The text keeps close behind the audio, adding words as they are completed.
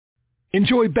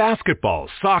Enjoy basketball,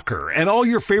 soccer, and all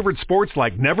your favorite sports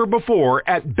like never before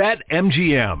at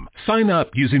BetMGM. Sign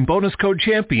up using bonus code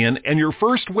CHAMPION and your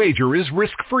first wager is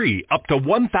risk-free up to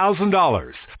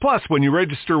 $1,000. Plus, when you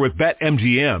register with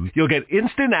BetMGM, you'll get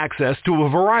instant access to a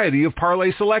variety of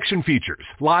parlay selection features,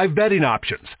 live betting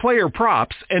options, player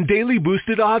props, and daily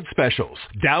boosted odds specials.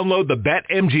 Download the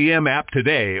BetMGM app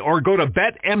today or go to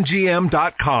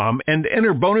BetMGM.com and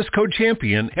enter bonus code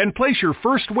CHAMPION and place your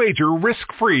first wager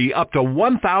risk-free up to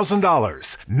 $1,000.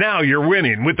 Now you're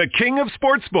winning with the king of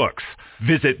sportsbooks.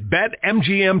 Visit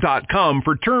BetMGM.com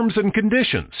for terms and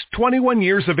conditions. 21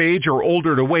 years of age or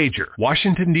older to wager.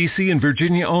 Washington, D.C. and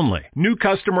Virginia only. New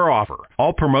customer offer.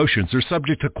 All promotions are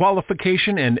subject to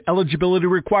qualification and eligibility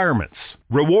requirements.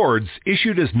 Rewards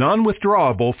issued as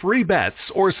non-withdrawable free bets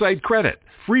or site credit.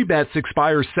 Free bets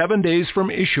expire 7 days from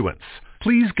issuance.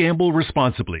 Please gamble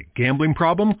responsibly. Gambling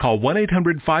problem? Call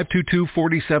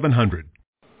 1-800-522-4700.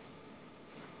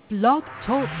 Blog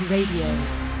Talk Radio.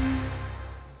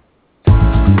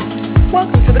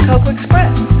 Welcome to the Cocoa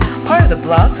Express, part of the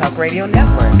Blog Talk Radio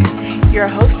Network. Your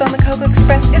host on the Cocoa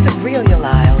Express is Aurelia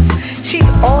Lyles. She's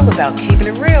all about keeping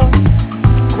it real.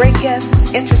 Great guests,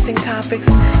 interesting topics,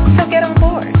 so get on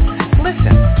board.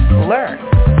 Listen, learn,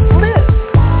 live.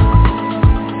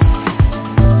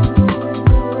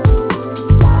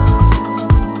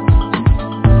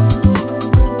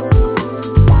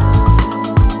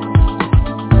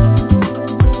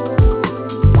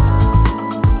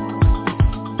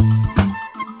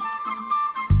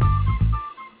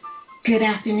 Good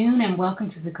afternoon and welcome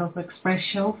to the Cocoa Express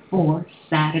show for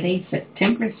Saturday,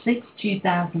 September 6,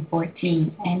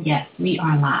 2014. And yes, we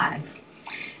are live.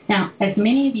 Now, as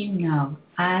many of you know,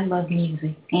 I love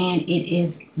music, and it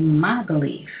is my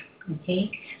belief,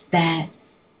 that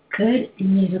good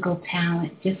musical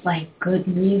talent, just like good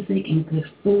music and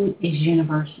good food, is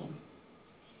universal.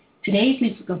 Today's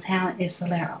musical talent is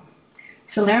Solero.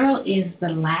 Solero is the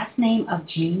last name of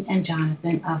Jude and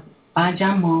Jonathan of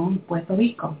Bayamon, Puerto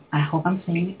Rico. I hope I'm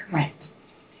saying it correct.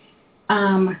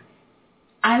 I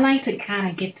like to kind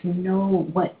of get to know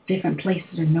what different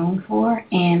places are known for,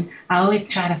 and I always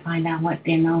try to find out what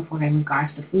they're known for in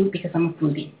regards to food because I'm a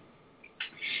foodie.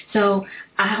 So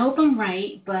I hope I'm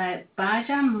right, but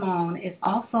Bayamon is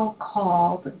also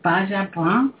called Baja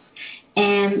Bronx,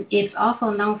 and it's also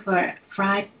known for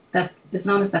it's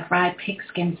known as the fried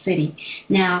pigskin city.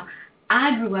 Now,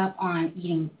 I grew up on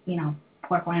eating,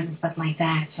 pork rinds and stuff like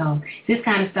that. So this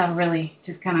kind of stuff really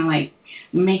just kind of like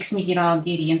makes me get all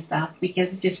giddy and stuff because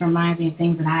it just reminds me of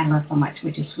things that I love so much,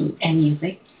 which is food and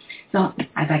music. So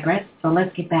I digress. So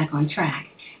let's get back on track.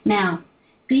 Now,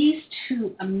 these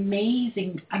two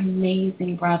amazing,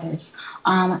 amazing brothers,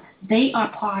 they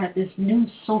are part of this new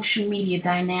social media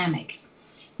dynamic.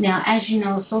 Now, as you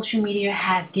know, social media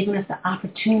has given us the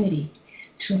opportunity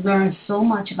to learn so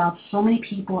much about so many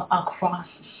people across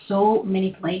so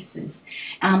many places.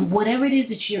 Whatever it is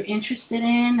that you're interested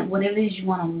in, whatever it is you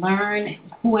want to learn,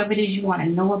 whoever it is you want to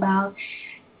know about,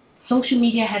 social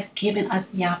media has given us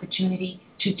the opportunity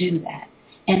to do that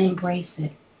and embrace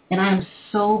it. And I'm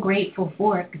so grateful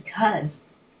for it because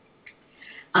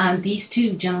these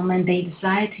two gentlemen, they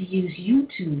decided to use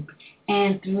YouTube.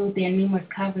 And through their numerous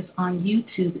covers on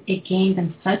YouTube, it gained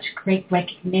them such great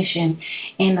recognition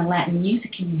in the Latin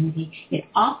music community. It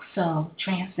also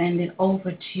transcended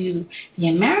over to the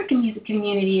American music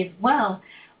community as well.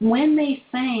 When they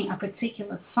sang a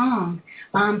particular song,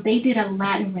 they did a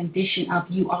Latin rendition of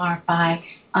You Are by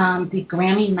the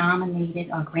Grammy-nominated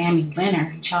or Grammy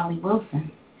winner, Charlie Wilson.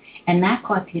 And that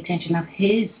caught the attention of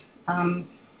his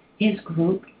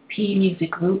group, P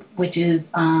Music Group, which is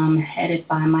headed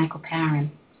by Michael Parron.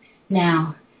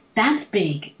 Now, that's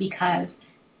big because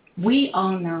we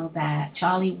all know that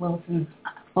Charlie Wilson's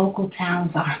vocal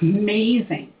talents are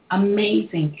amazing,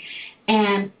 amazing.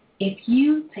 And if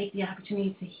you take the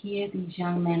opportunity to hear these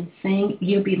young men sing,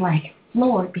 you'll be like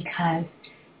floored because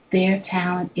their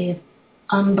talent is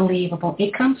unbelievable.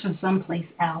 It comes from someplace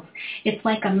else. It's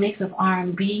like a mix of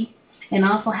R&B and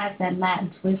also has that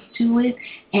Latin twist to it.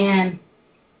 And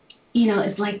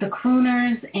it's like the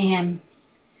crooners and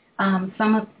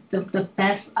some of the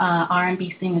best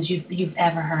R&B singers you've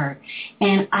ever heard.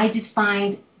 And I just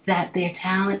find that their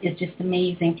talent is just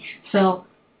amazing. So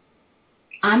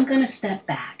I'm going to step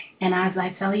back. And as I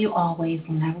tell you always,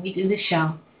 whenever we do the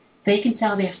show, they can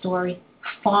tell their story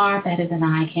far better than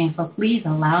I can. So please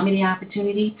allow me the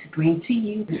opportunity to bring to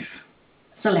you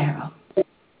Solero.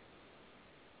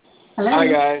 Hello. Hi,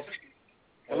 guys.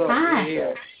 Hello.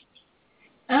 Hi.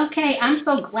 Okay, I'm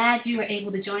so glad you were able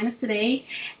to join us today.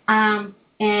 And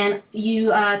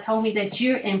you told me that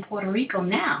you're in Puerto Rico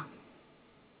now.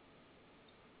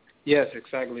 Yes,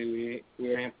 exactly.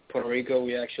 We're in Puerto Rico.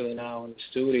 We're actually now in the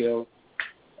studio.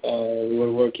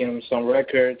 We're working on some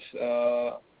records.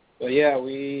 But yeah,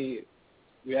 we're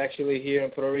actually here in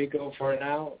Puerto Rico for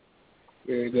now.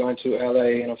 We're going to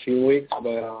LA in a few weeks,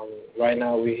 but right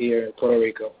now we're here in Puerto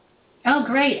Rico. Oh,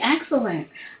 great. Excellent.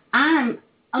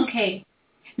 Okay.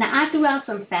 Now, I threw out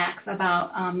some facts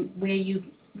about where you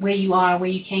are, where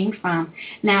you came from.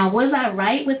 Now, was I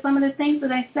right with some of the things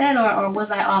that I said, or was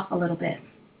I off a little bit?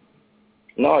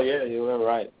 No, yeah, you were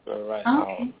right. You were right.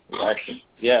 Okay.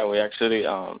 We actually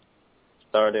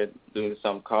started doing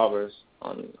some covers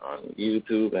on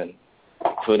YouTube and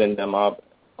putting them up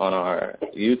on our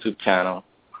YouTube channel,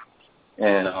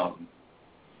 and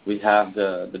we have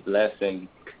the blessing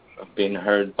of being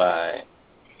heard by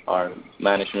our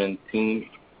management team,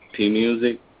 P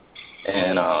Music,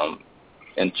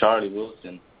 and Charlie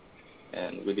Wilson,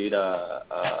 and we did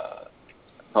a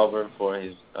cover for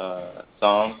his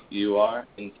song "You Are"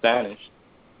 in Spanish,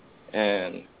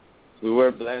 and we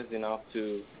were blessed enough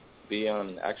to be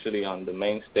on the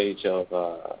main stage of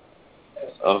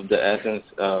the Essence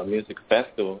Music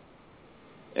Festival,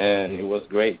 and it was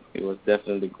great. It was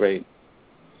definitely great.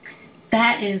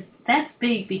 That's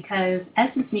big, because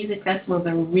Essence Music Festival is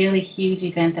a really huge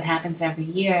event that happens every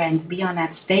year, and to be on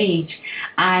that stage,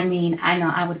 I mean, I know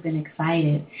I would have been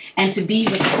excited, and to be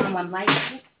with someone like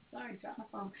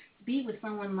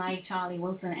Charlie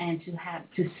Wilson, and to have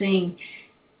to sing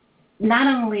not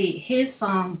only his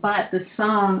song but the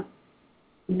song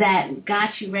that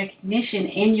got you recognition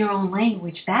in your own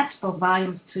language, that spoke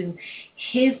volumes to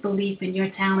his belief in your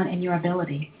talent and your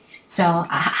ability. So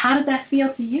how did that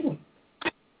feel to you?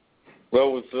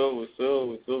 Well, we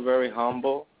feel very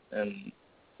humble and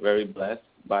very blessed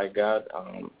by God,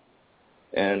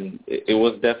 and it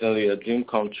was definitely a dream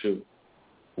come true.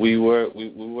 We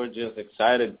were just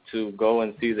excited to go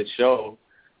and see the show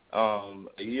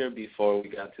a year before we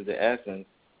got to the Essence,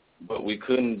 but we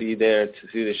couldn't be there to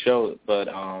see the show. But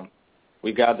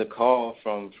we got the call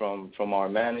from our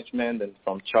management and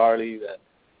from Charlie that,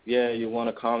 yeah, you want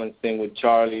to come and sing with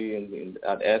Charlie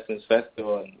at Essence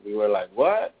Festival, and we were like,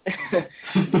 what?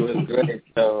 It was great.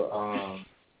 So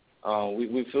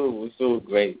we feel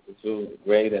great. We feel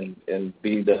great, and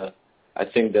be I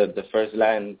think the first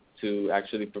Latin to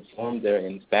actually perform there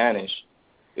in Spanish.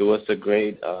 It was a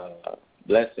great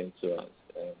blessing to us,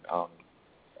 and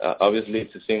obviously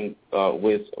to sing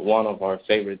with one of our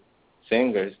favorite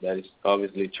singers, that is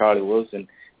obviously Charlie Wilson,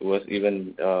 it was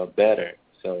even better.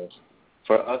 So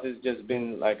for us, it's just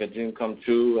been like a dream come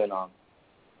true, and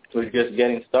we're just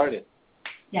getting started.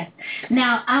 Yes.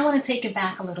 Now, I want to take it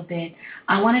back a little bit.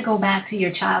 I want to go back to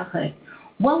your childhood.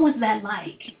 What was that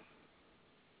like?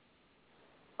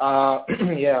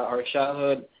 Yeah, our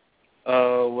childhood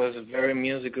was very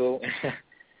musical.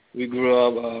 We grew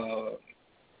up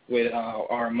with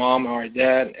our mom, our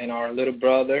dad, and our little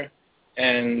brother.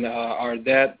 And our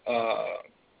dad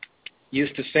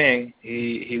used to sing.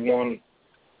 He won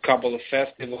a couple of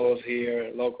festivals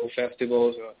here, local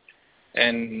festivals,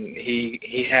 and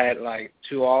he had like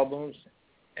 2 albums.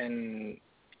 And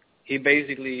he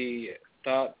basically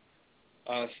taught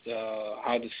us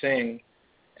how to sing.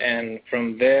 And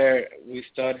from there, we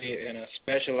studied in a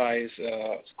specialized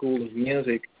school of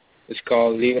music. It's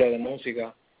called Libre de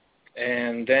Música.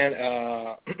 And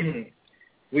then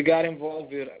we got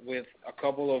involved with a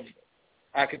couple of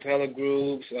a cappella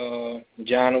groups.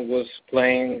 John was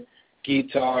playing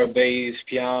guitar, bass,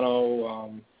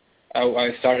 piano. I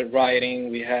started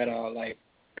writing. We had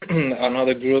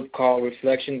another group called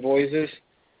Reflection Voices,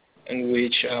 in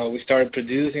which we started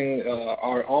producing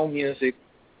our own music.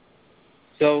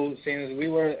 So since we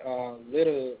were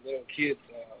little kids,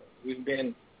 we've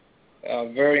been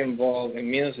very involved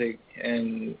in music,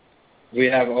 and we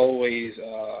have always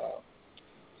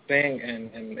sang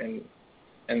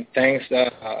and thanks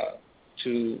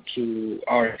to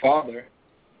our father.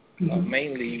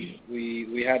 Mainly,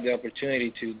 we had the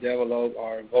opportunity to develop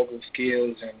our vocal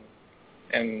skills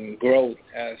and growth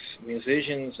as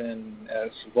musicians and as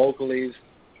vocalists,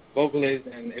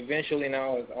 and eventually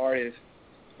now as artists,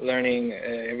 learning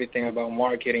everything about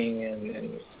marketing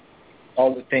and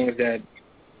all the things that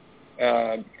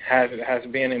has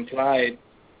been implied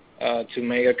to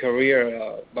make a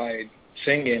career by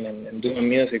singing and doing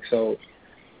music. So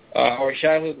our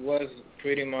childhood was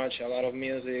pretty much a lot of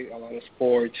music, a lot of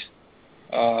sports.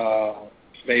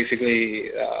 Basically,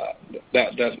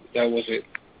 that was it.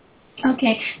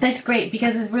 Okay, that's great,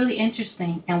 because it's really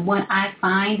interesting. And what I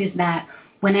find is that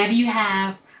whenever you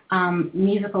have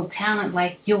musical talent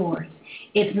like yours,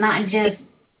 it's not just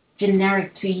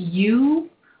generic to you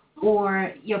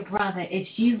or your brother. It's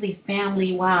usually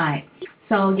family-wide.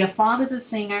 So your father's a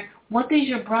singer. What does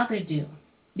your brother do?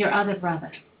 Your other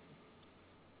brother?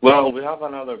 Well, we have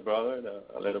another brother,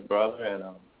 a little brother, and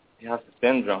he has the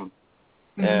syndrome.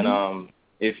 And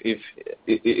if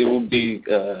it would be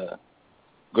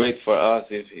great for us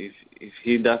if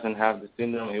he doesn't have the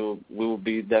syndrome, we will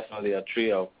be definitely a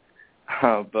trio.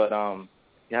 But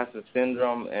he has the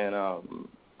syndrome, and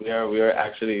we are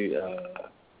actually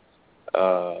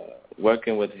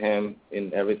working with him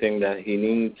in everything that he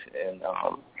needs. And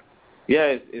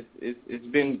yeah, it's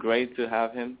been great to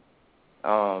have him.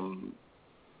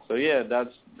 So yeah,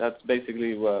 that's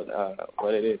basically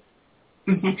what it is.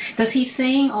 Does he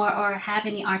sing or have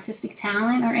any artistic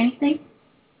talent or anything?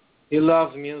 He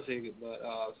loves music, but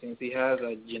since he has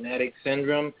a genetic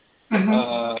syndrome,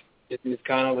 it's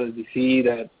kind of a disease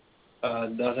that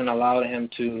doesn't allow him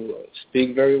to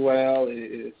speak very well.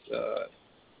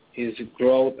 His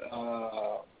growth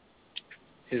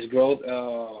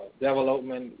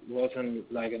development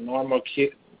wasn't like a normal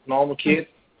kid,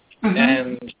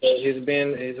 and so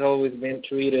he's always been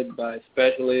treated by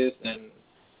specialists,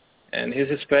 and he's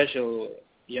a special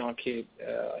young kid.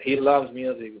 He loves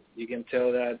music. You can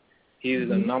tell that he's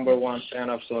the number one fan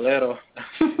of Solero.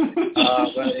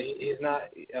 But he's not.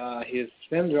 His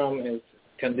syndrome, his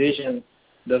condition,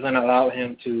 doesn't allow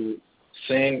him to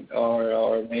sing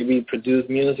or maybe produce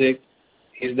music.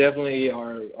 He's definitely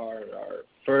our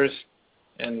first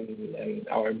and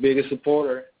our biggest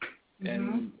supporter.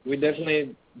 And we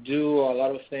definitely do a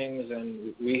lot of things,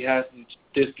 and we have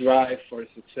this drive for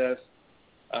success.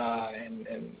 And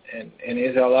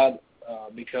it's a lot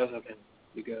because of him,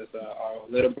 because our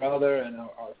little brother and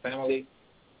our family,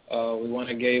 we want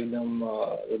to give them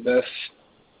the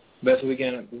best we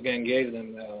can give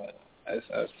them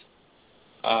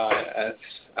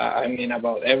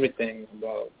about everything,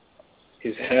 about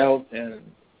his health and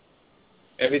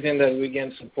everything that we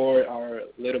can support our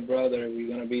little brother. We're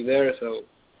going to be there. So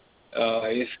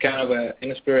it's kind of an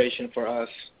inspiration for us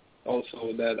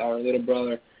also that our little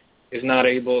brother is not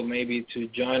able maybe to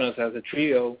join us as a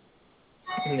trio.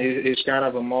 It's kind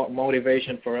of a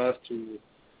motivation for us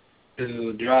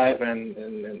to drive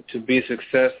and to be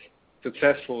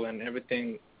successful in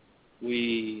everything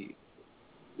we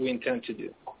intend to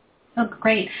do. Oh,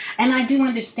 great. And I do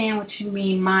understand what you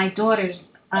mean. My daughter's,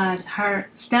 her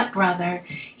stepbrother,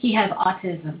 he has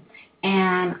autism.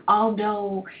 And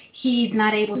although he's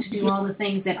not able to do all the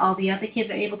things that all the other kids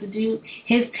are able to do,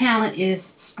 his talent is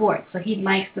sports. So he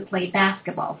likes to play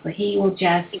basketball. So he will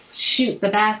just shoot the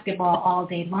basketball all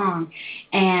day long.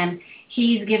 And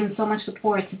he's given so much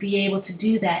support to be able to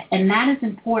do that. And that is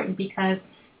important because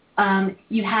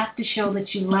you have to show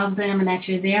that you love them and that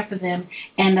you're there for them.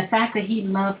 And the fact that he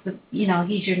loves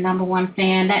he's your number one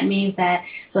fan, that means that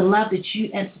the love that you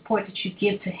and support that you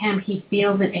give to him, he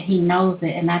feels it and he knows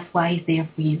it, and that's why he's there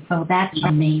for you. So that's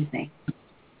amazing.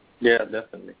 Yeah,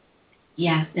 definitely.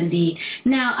 Yes, indeed.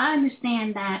 Now, I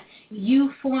understand that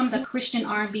you formed a Christian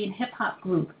R&B and hip-hop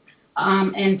group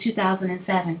in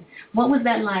 2007. What was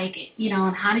that like,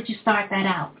 and how did you start that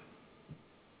out?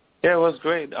 Yeah, it was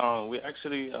great. We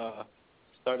actually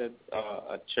started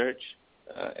a church,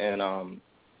 and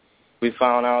we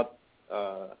found out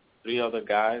 3 other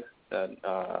guys that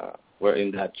were in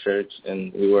that church,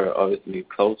 and we were obviously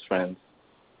close friends.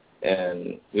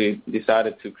 And we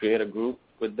decided to create a group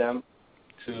with them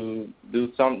to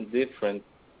do something different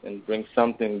and bring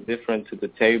something different to the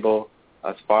table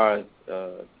as far as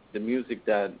the music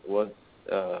that was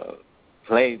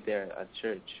played there at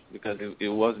church, because it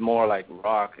was more like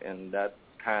rock and that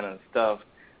kind of stuff.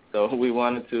 So we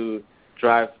wanted to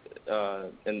drive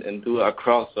and do a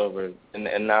crossover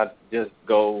and not just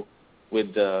go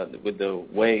with the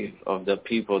wave of the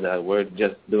people that were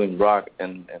just doing rock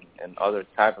and other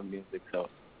type of music. So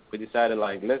we decided,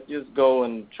 let's just go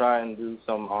and try and do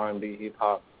some R&B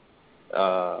hip-hop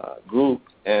group,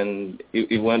 and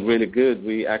it went really good.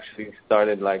 We actually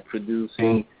started,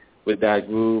 producing with that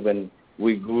group, and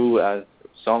we grew as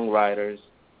songwriters,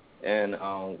 and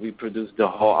we produced the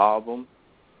whole album.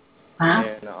 Wow.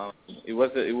 And it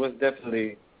was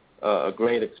definitely a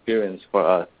great experience for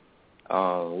us.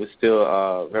 We're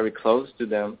still very close to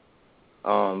them,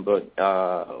 but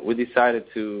we decided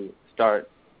to start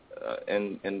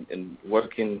and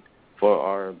working for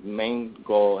our main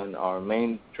goal and our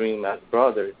main dream as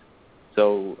brothers.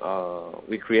 So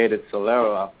we created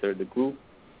Solero after the group,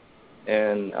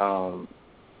 and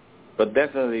but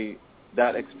definitely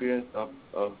that experience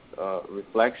of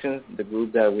Reflections, the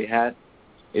group that we had,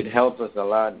 it helped us a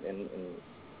lot in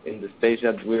the stage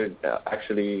that we're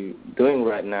actually doing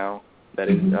right now. That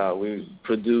is, we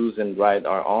produce and write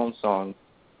our own songs,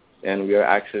 and we are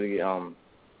actually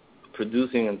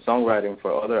producing and songwriting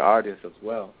for other artists as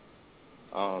well.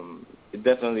 It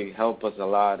definitely helped us a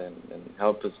lot and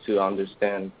helped us to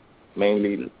understand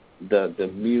mainly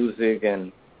the music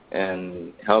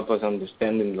and help us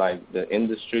understanding like the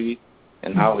industry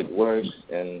and how it works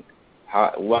and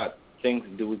what things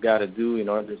do we got to do in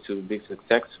order to be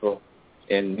successful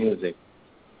in music.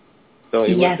 So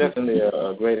it was definitely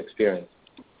a great experience.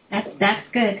 That's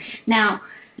good. Now,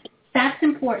 that's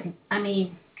important. I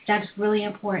mean, that's really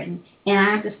important. And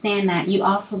I understand that you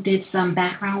also did some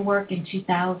background work in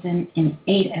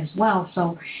 2008 as well.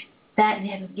 So that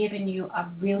has given you a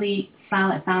really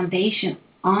solid foundation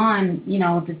on,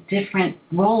 the different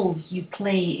roles you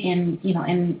play in,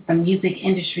 in the music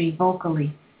industry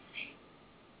vocally.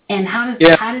 And how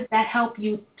did that help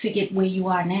you to get where you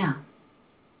are now?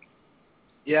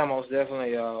 Yeah, most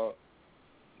definitely.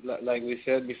 Like we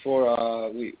said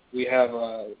before, we have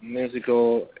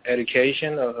musical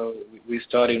education. We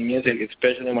studied music,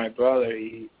 especially my brother.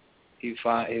 He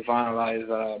finalized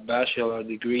a bachelor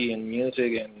degree in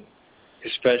music and he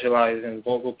specialized in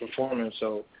vocal performance.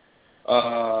 So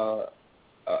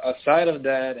aside of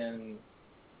that and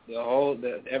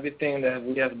everything that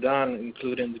we have done,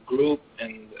 including the group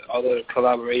and other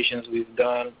collaborations we've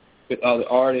done with other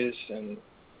artists, and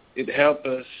it helped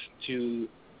us to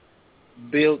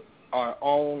build our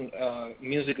own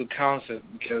musical concept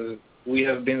because we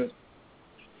have been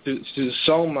through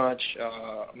so much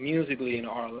musically in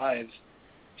our lives.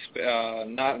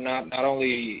 Not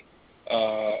only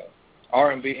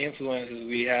R&B influences,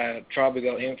 we have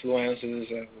tropical influences,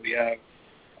 and we have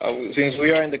since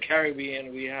we are in the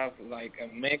Caribbean, we have like a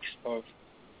mix of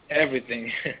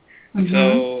everything. Mm-hmm.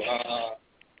 So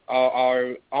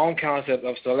our own concept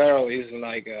of Solero is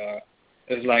like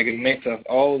a mix of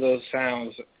all those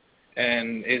sounds,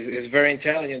 and it's very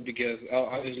intelligent because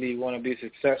obviously we want to be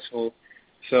successful.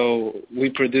 So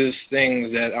we produce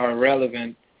things that are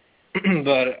relevant,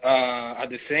 but at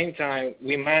the same time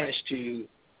we managed to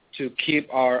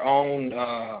keep our own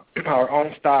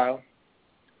style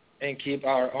and keep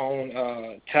our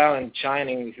own talent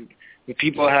shining. The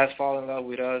people has fallen in love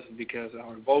with us because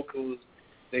our vocals,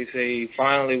 they say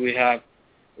finally we have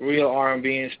real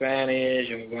R&B in Spanish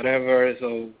or whatever.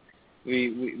 So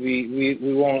we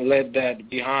won't let that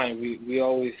behind. We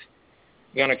always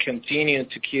gonna continue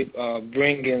to keep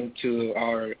bringing to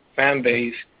our fan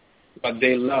base what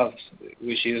they love,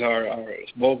 which is our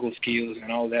vocal skills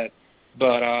and all that.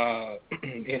 But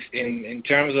in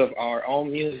terms of our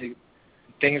own music,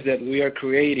 things that we are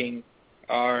creating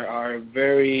are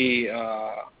very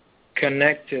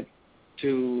connected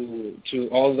to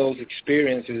all those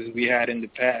experiences we had in the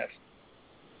past.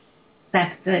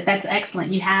 That's good. That's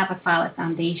excellent. You have a solid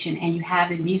foundation and you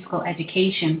have a musical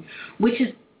education, which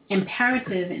is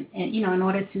imperative in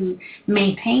order to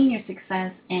maintain your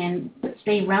success and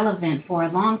stay relevant for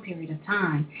a long period of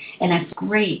time. And that's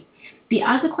great. The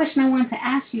other question I wanted to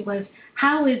ask you was,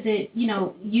 how is it,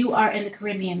 you are in the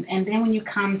Caribbean, and then when you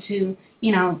come to,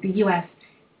 the U.S.,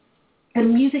 the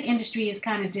music industry is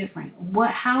kind of different.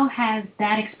 How has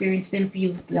that experience been for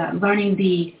you, learning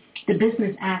the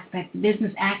business aspect, the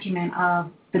business acumen of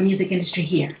the music industry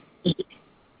here?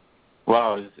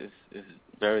 Wow, it's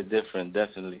very different,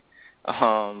 definitely.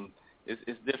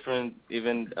 It's different,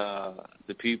 even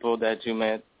the people that you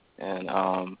met and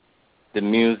the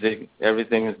music,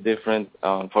 everything is different.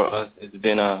 For us, it's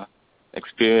been a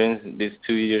experience these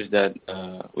 2 years that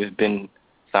we've been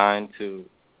signed to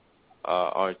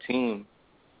our team.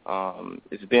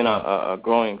 It's been a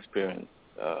growing experience,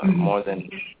 more than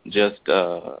just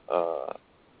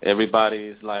everybody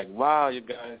is like, wow, you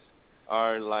guys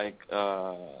are like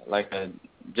a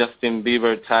Justin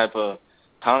Bieber type of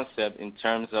concept in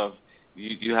terms of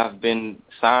you have been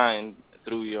signed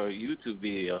through your YouTube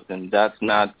videos, and that's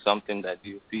not something that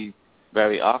you see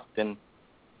very often.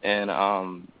 And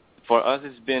for us,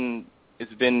 it's been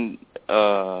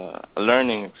a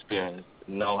learning experience.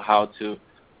 Know how to.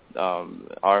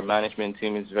 Our management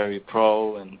team is very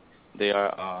pro, and they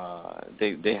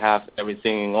have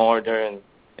everything in order, and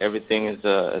everything is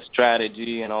a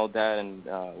strategy and all that. And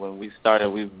when we started,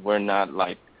 we were not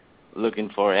like looking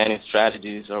for any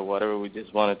strategies or whatever. We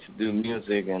just wanted to do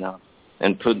music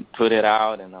and put it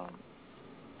out. And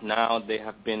now they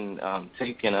have been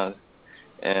taking us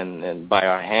and by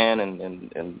our hand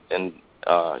and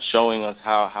showing us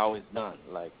how it's done.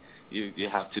 Like you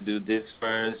have to do this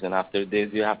first, and after this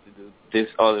you have to do this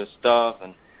other stuff.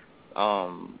 And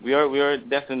we are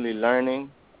definitely learning.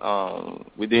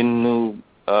 We didn't know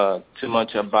too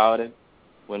much about it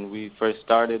when we first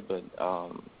started, but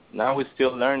now we're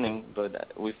still learning. But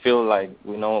we feel like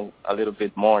we know a little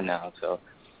bit more now. So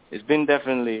it's been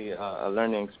definitely a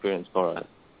learning experience for us.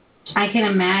 I can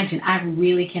imagine. I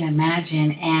really can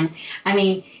imagine. And I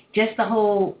mean, just the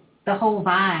whole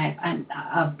vibe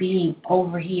of being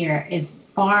over here is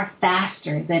far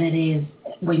faster than it is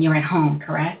when you're at home,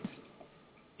 correct?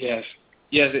 Yes.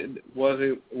 What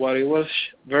it was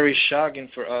very shocking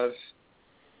for us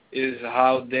is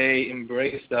how they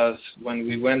embraced us when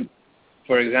we went,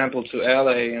 for example, to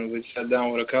LA, and we sat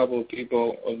down with a couple of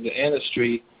people of the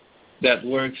industry that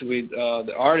works with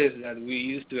the artists that we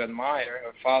used to admire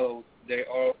or follow. They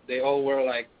all were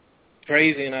like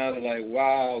praising us, like,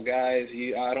 "Wow, guys,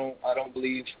 I don't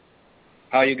believe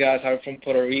how you guys are from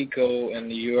Puerto Rico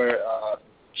and you're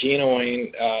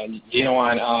genuine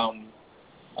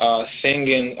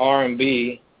singing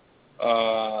R&B."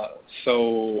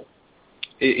 So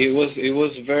it was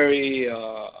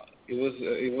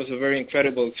a very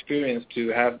incredible experience to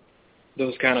have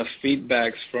those kind of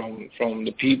feedbacks from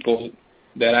the people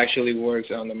that actually works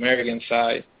on the American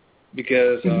side,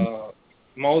 because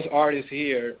most artists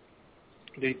here,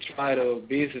 they try to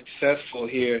be successful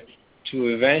here to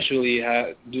eventually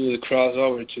do the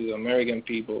crossover to the American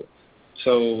people.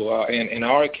 So in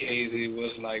our case, it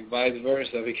was like vice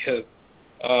versa, because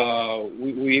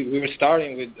we were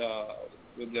starting with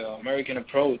the American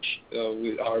approach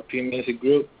with our P Music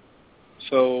group.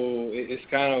 So it's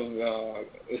kind of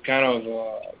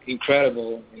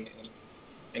incredible, and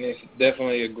it's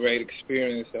definitely a great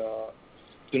experience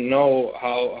to know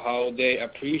how they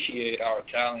appreciate our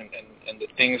talent and the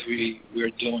things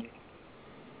we're doing.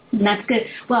 That's good.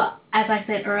 Well, as I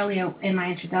said earlier in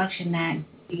my introduction, that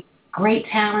great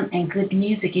talent and good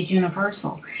music is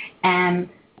universal. And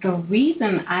the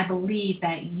reason I believe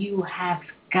that you have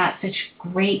got such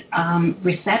great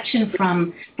reception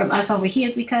from us over here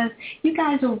is because you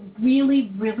guys are really,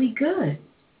 really good.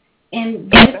 And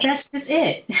that's just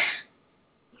it.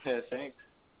 Yeah, thanks.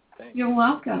 You're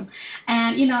welcome.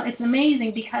 And, it's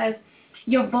amazing because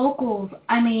your vocals,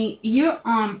 I mean, you're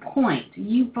on point.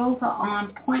 You both are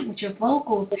on point with your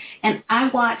vocals. And I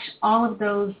watch all of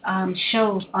those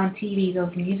shows on TV,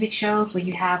 those music shows where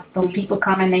you have those people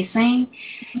come and they sing.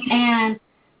 And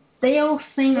they'll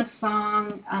sing a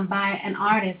song by an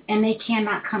artist, and they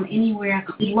cannot come anywhere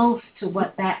close to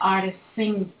what that artist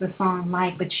sings the song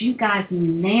like. But you guys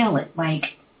nail it, like,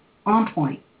 on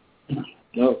point.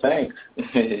 No, thanks.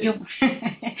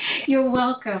 You're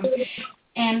welcome.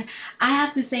 And I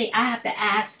have to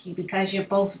ask you, because you're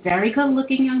both very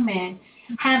good-looking young men,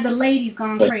 have the ladies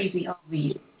gone crazy over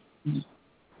you?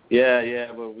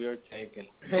 Yeah, but we're taken.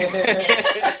 We're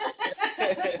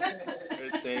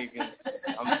taken.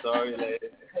 I'm sorry,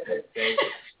 ladies. We're taken.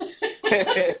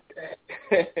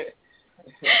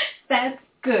 That's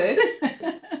good.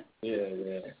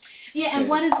 Yeah. Yeah, and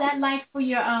what is that like for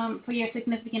your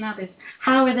significant others?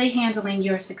 How are they handling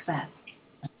your success?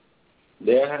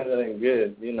 They're handling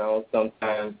good.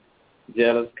 Sometimes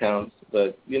jealous counts,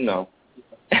 but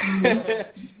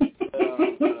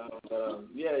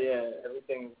Yeah,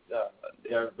 everything.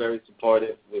 They are very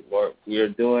supportive with what we are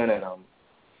doing, and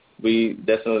we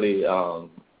definitely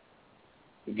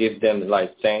give them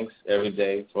thanks every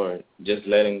day for just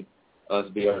letting us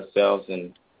be ourselves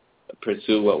and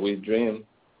pursue what we dream.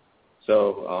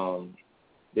 So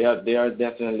they are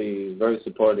definitely very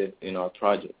supportive in our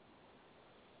project.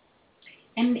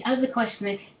 And the other question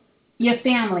is, your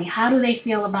family, how do they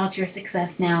feel about your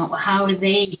success now? How are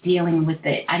they dealing with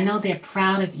it? I know they're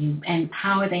proud of you, and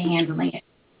how are they handling it?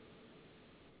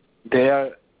 They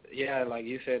are, like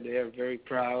you said, they are very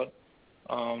proud.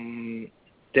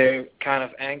 They're kind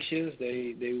of anxious.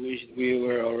 They wish we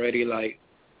were already like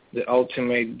the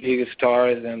ultimate biggest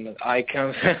stars and the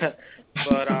icons.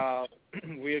 But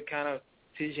we're kind of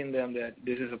teaching them that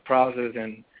this is a process,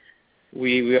 and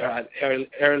we are at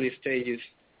early stages.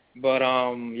 But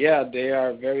they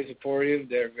are very supportive.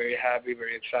 They're very happy,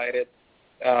 very excited.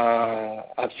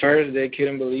 At first, they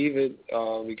couldn't believe it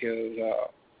because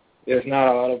there's not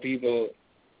a lot of people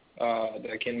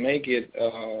that can make it,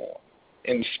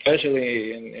 and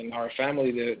especially in our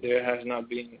family, there has not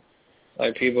been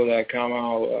like people that come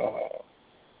out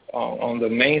on the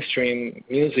mainstream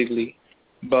musically.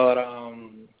 But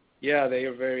they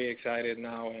are very excited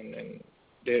now, and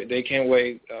they can't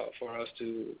wait for us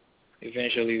to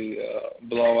eventually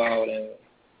blow out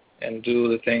and do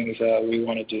the things we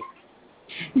want to do.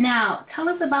 Now, tell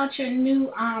us about your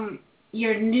new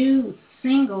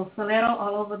single, Solero,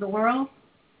 All Over the World.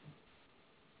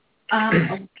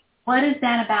 What is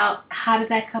that about? How did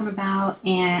that come about?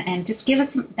 And just give us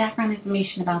some background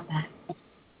information about that.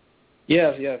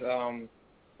 Yes.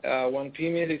 when P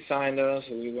Music signed us,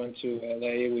 we went to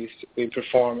LA. We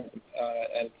performed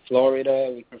at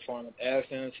Florida. We performed at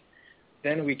Essence.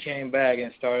 Then we came back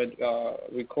and started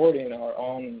recording our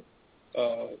own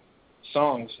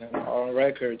songs and our own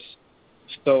records.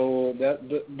 So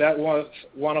that was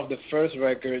one of the first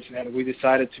records, and we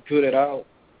decided to put it out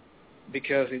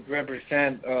because it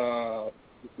represents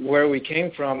where we came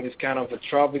from. Is kind of a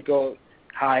tropical,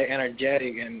 high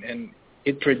energetic, and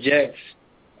it projects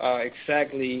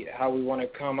exactly how we want to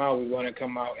come out. We want to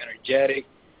come out energetic.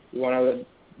 We want to let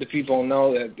the people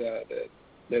know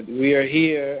that we are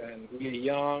here and we are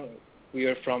young. We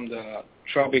are from the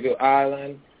tropical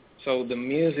island. So the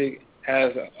music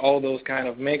has all those kind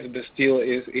of mix, but still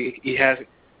it has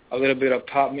a little bit of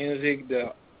pop music.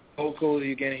 The vocals,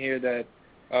 you can hear that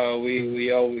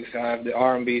we always have the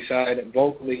R&B side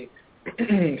vocally.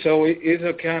 So it's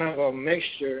a kind of a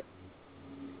mixture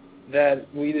that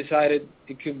we decided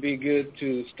it could be good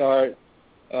to start,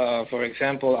 for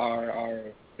example,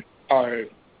 our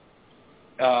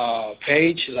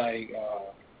page, like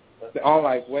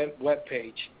online web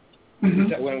page.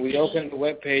 Mm-hmm. When we opened the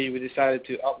web page, we decided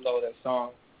to upload a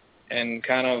song and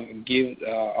kind of give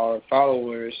our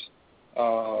followers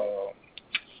a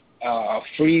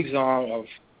free song of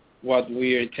what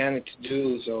we are intended to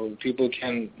do, so people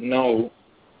can know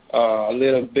a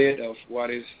little bit of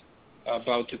what is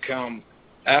about to come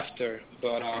after.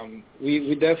 But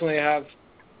we definitely have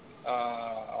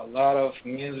a lot of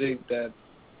music that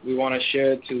we want to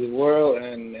share to the world,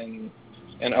 and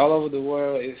all over the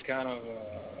world is kind of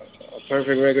a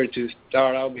perfect record to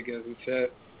start out because we said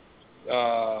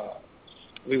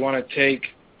we want to take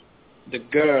the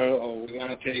girl, or we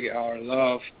want to take our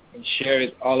love and share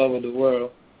it all over the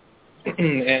world.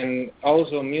 And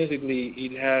also musically,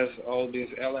 it has all these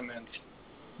elements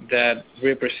that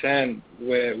represent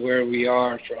where we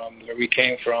are from, where we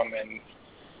came from,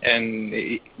 and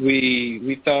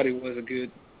we thought it was a good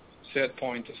set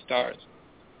point to start.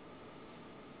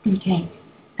 Okay,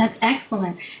 that's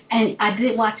excellent. And I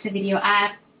did watch the video.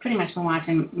 I've pretty much been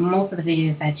watching most of the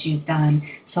videos that you've done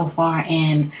so far,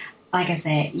 and like I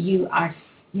said, you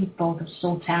both are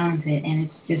so talented, and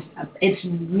it's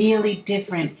really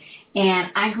different.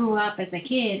 And I grew up as a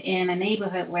kid in a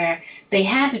neighborhood where they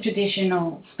had the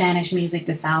traditional Spanish music,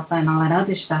 the salsa, and all that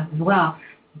other stuff as well.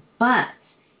 But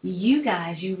you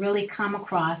guys, you really come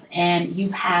across, and you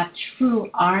have true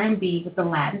R&B with the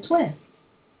Latin twist.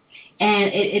 And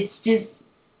it's just,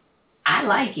 I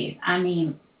like it. I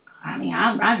mean,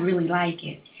 I really like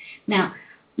it. Now,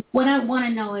 what I want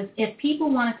to know is, if people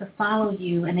wanted to follow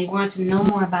you and they wanted to know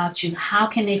more about you, how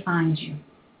can they find you?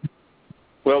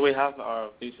 Well, we have our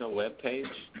official webpage.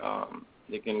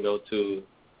 You can go to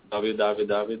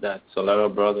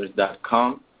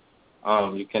www.solerobrothers.com.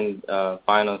 You can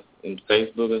find us in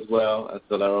Facebook as well as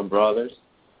Solero Brothers.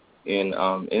 In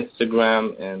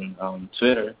Instagram and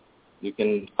Twitter, you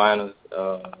can find us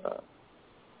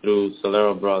through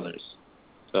Solero Brothers.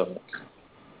 So.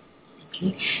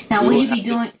 Okay. Now, will you be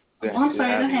doing? I'm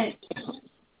sorry. Go ahead.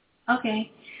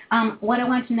 Okay. What I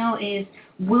want to know is,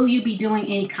 will you be doing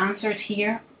any concerts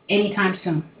here anytime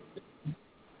soon?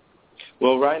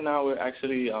 Well, right now we're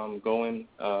actually going,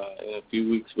 in a few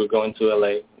weeks, we're going to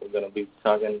LA. We're going to be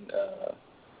talking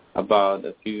about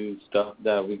a few stuff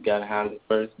that we got handled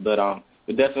first. But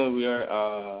we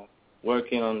are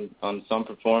working on some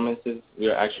performances.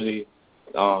 We're actually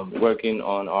working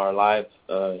on our live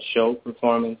show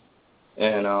performance.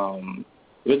 And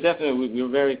we're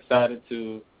very excited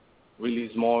to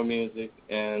release more music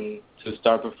and to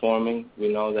start performing. We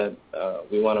know that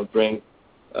we want to bring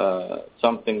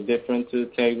something different to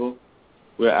the table.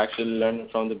 We're actually learning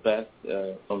from the best,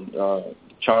 from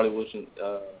Charlie Wilson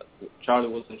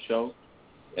show,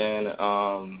 and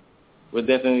we're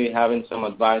definitely having some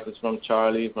advices from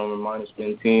Charlie, from our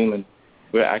management team, and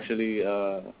we're actually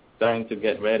starting to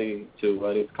get ready to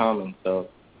what is coming. So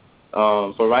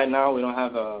for right now, we don't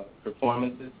have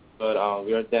performances, but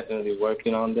we are definitely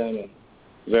working on them. And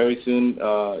very soon,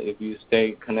 if you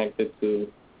stay connected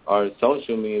to our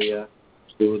social media,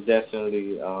 we will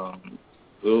definitely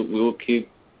we will keep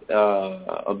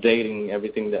updating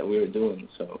everything that we're doing.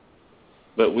 So,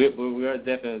 but we are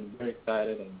definitely very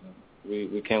excited, and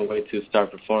we can't wait to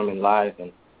start performing live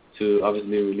and to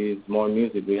obviously release more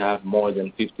music. We have more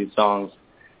than 50 songs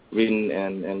written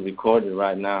and recorded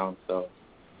right now. So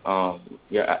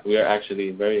we are actually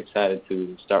very excited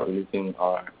to start releasing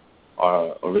our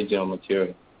original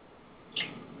material.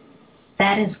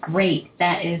 That is great.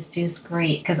 That is just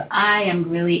great, because I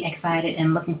am really excited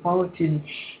and looking forward to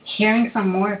hearing some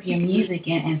more of your music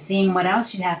and seeing what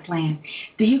else you have planned.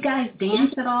 Do you guys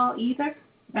dance at all either?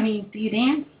 I mean, do you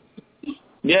dance?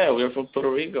 Yeah, we're from Puerto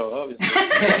Rico, obviously.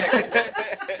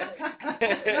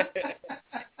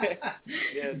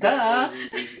 Yeah, duh.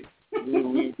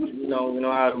 We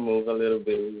know how to move a little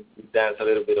bit. We dance a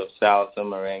little bit of salsa,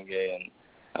 merengue,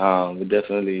 and we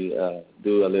definitely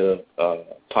do a little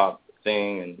pop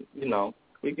thing, and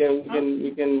we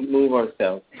can move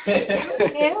ourselves.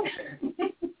 Yeah.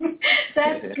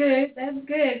 That's good. That's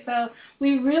good. So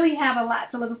we really have a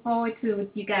lot to look forward to with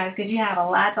you guys, because you have a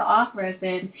lot to offer us,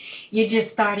 and you're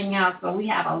just starting out. So we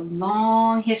have a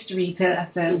long history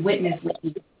to witness with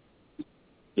you.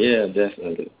 Yeah,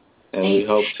 definitely. And we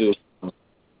hope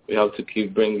to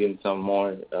keep bringing some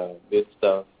more good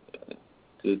stuff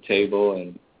to the table,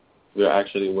 and we're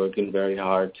actually working very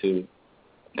hard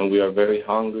and we are very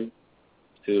hungry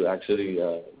to actually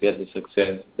get the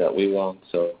success that we want.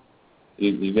 So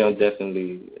you're going to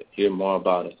definitely hear more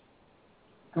about it.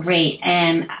 Great,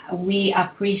 and we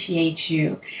appreciate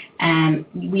you, and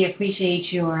we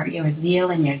appreciate your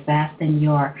zeal and your zest and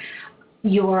your.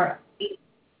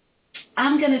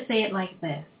 I'm going to say it like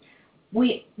this.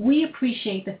 We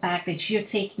appreciate the fact that you're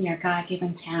taking your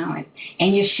God-given talent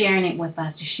and you're sharing it with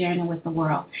us, you're sharing it with the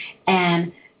world.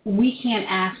 And we can't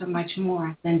ask for much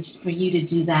more than for you to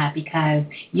do that, because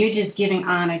you're just giving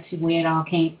honor to where it all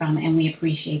came from, and we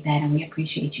appreciate that, and we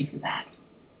appreciate you for that.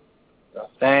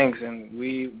 Thanks, and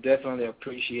we definitely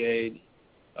appreciate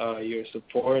your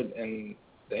support and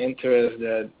the interest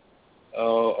that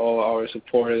all our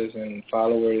supporters and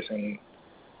followers and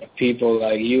people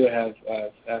like you have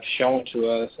shown to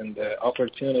us, and the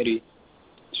opportunity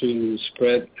to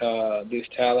spread this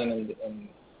talent and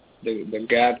the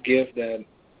God gift that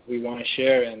we want to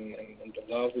share, and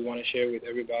the love we want to share with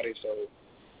everybody. So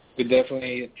we're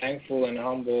definitely thankful and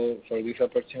humble for this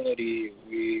opportunity.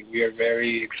 We are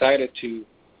very excited to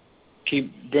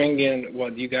keep bringing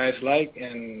what you guys like,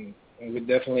 and we're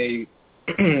definitely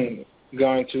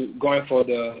going for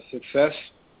the success.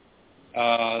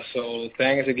 So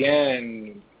thanks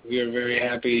again. We are very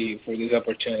happy for this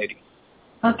opportunity.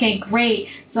 Okay, great.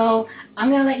 So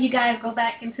I'm going to let you guys go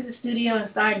back into the studio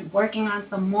and start working on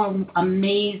some more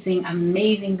amazing,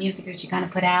 amazing music that you're going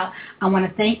to put out. I want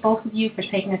to thank both of you for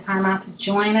taking the time out to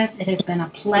join us. It has been a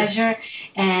pleasure.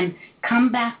 And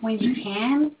come back when you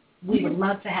can. We would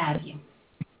love to have you.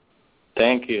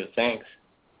 Thank you. Thanks.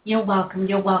 You're welcome.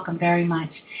 You're welcome very much.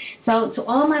 So to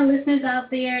all my listeners out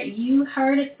there, you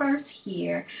heard it first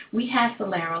here. We have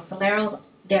Solero. Solero's,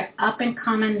 they're up and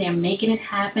coming. They're making it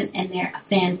happen, and they're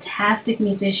fantastic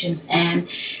musicians. And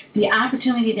the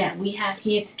opportunity that we have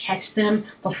here to catch them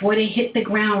before they hit the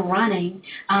ground running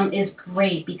is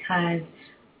great, because,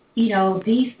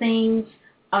 these things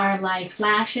are like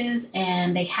flashes,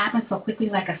 and they happen so quickly,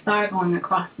 like a star going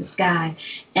across the sky.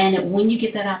 And when you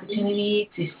get that opportunity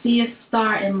to see a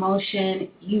star in motion,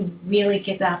 you really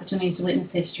get the opportunity to witness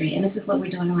history. And this is what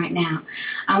we're doing right now.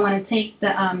 I want to take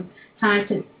the time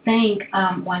to thank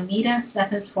Juanita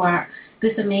Stephens for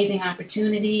this amazing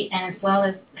opportunity, and as well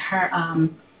as her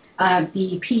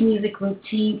the P Music Group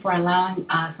team for allowing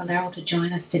Solero to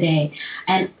join us today.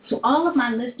 And to all of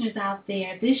my listeners out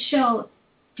there, this show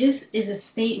just is a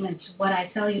statement to what I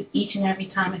tell you each and every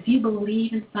time. If you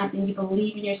believe in something, you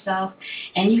believe in yourself,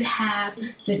 and you have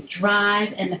the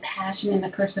drive and the passion and the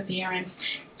perseverance,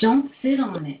 don't sit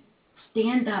on it.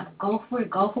 Stand up. Go for it.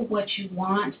 Go for what you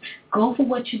want. Go for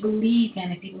what you believe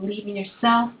in. If you believe in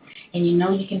yourself and you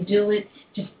know you can do it,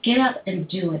 just get up and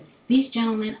do it. These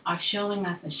gentlemen are showing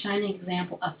us a shining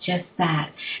example of just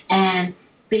that. And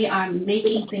they are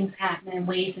making things happen in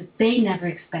ways that they never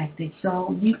expected.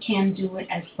 So you can do it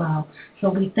as well. So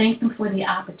we thank them for the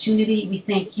opportunity. We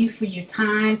thank you for your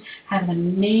time. Have an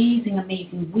amazing,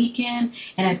 amazing weekend.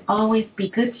 And as always, be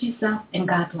good to yourself, and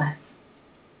God bless.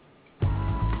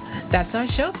 That's our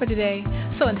show for today.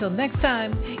 So until next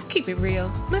time, keep it real,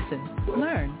 listen,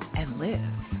 learn, and live.